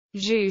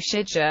Zhu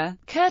Shijie,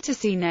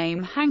 courtesy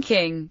name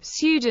Hanqing,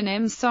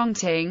 pseudonym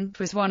Songting,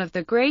 was one of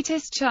the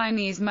greatest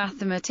Chinese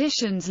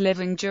mathematicians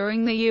living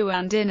during the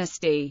Yuan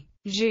Dynasty.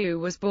 Zhu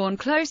was born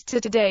close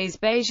to today's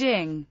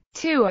Beijing.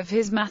 Two of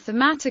his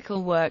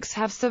mathematical works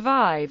have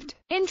survived: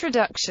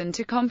 Introduction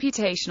to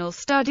Computational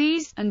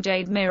Studies, and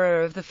Jade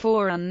Mirror of the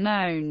Four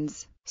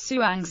Unknowns.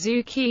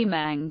 Suangzu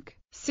Qimeng.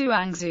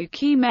 Suangzu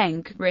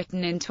Qimeng,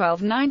 written in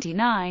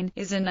 1299,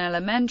 is an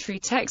elementary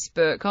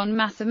textbook on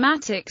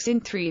mathematics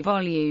in 3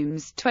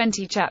 volumes,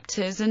 20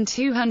 chapters and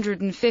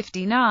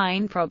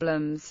 259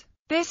 problems.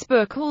 This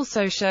book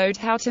also showed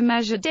how to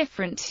measure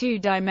different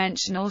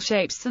 2-dimensional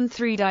shapes and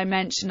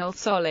 3-dimensional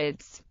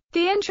solids.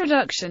 The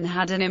introduction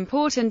had an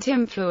important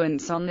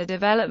influence on the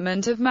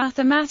development of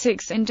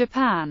mathematics in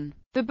Japan.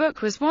 The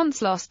book was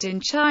once lost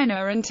in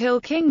China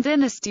until Qing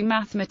dynasty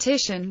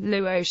mathematician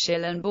Luo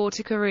Xilin bought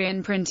a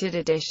Korean printed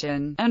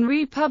edition, and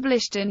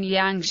republished in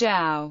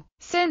Yangzhou.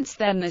 Since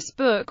then this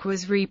book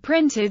was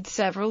reprinted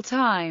several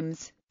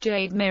times.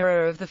 Jade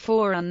Mirror of the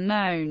Four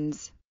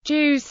Unknowns.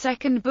 Zhu's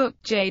second book,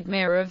 Jade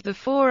Mirror of the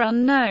Four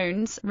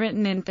Unknowns,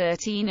 written in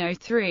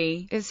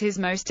 1303, is his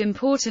most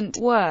important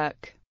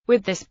work.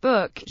 With this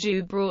book,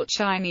 Zhu brought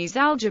Chinese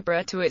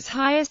algebra to its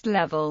highest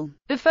level.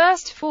 The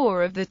first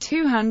 4 of the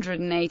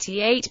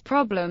 288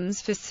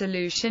 problems for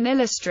solution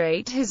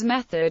illustrate his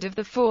method of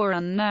the four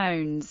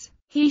unknowns.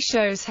 He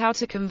shows how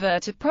to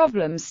convert a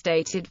problem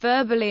stated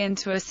verbally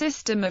into a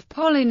system of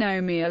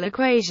polynomial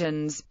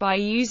equations, by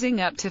using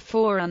up to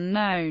 4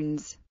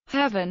 unknowns: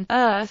 heaven,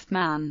 earth,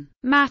 man,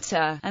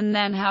 matter, and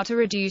then how to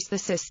reduce the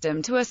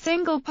system to a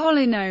single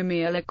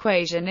polynomial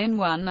equation in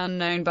one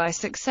unknown by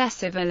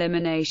successive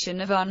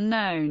elimination of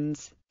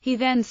unknowns. He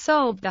then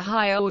solved the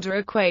high-order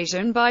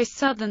equation by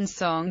Southern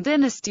Song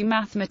dynasty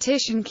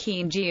mathematician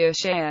Qin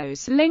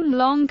Jiuxiao's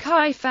Ling-Long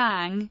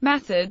Kai-Fang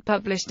method,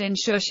 published in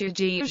Chu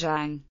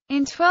Shih-chieh in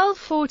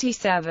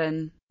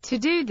 1247. To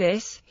do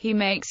this, he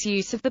makes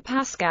use of the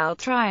Pascal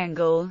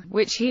triangle,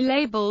 which he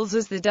labels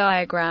as the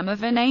diagram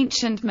of an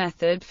ancient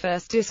method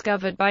first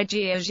discovered by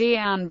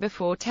Jian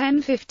before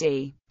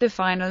 1050. The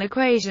final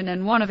equation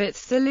and one of its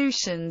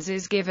solutions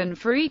is given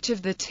for each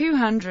of the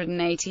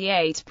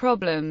 288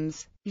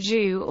 problems.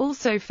 Zhu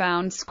also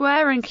found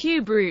square and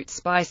cube roots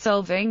by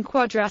solving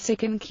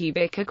quadratic and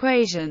cubic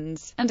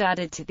equations, and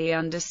added to the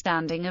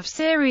understanding of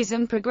series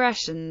and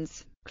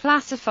progressions,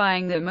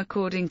 classifying them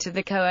according to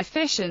the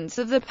coefficients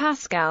of the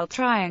Pascal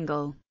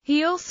triangle.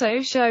 He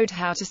also showed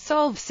how to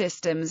solve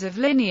systems of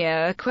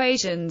linear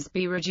equations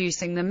by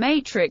reducing the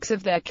matrix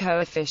of their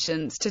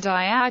coefficients to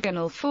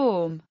diagonal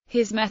form.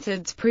 His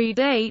methods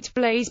predate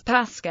Blaise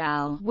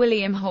Pascal,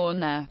 William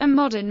Horner, and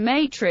modern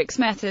matrix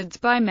methods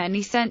by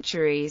many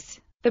centuries.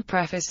 The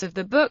preface of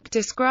the book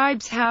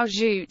describes how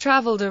Zhu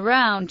traveled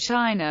around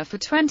China for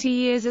 20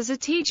 years as a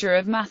teacher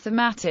of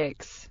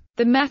mathematics.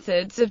 The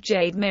methods of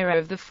Jade Mirror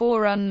of the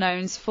Four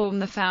Unknowns form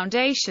the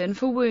foundation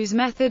for Wu's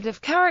method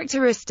of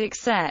characteristic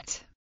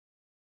set.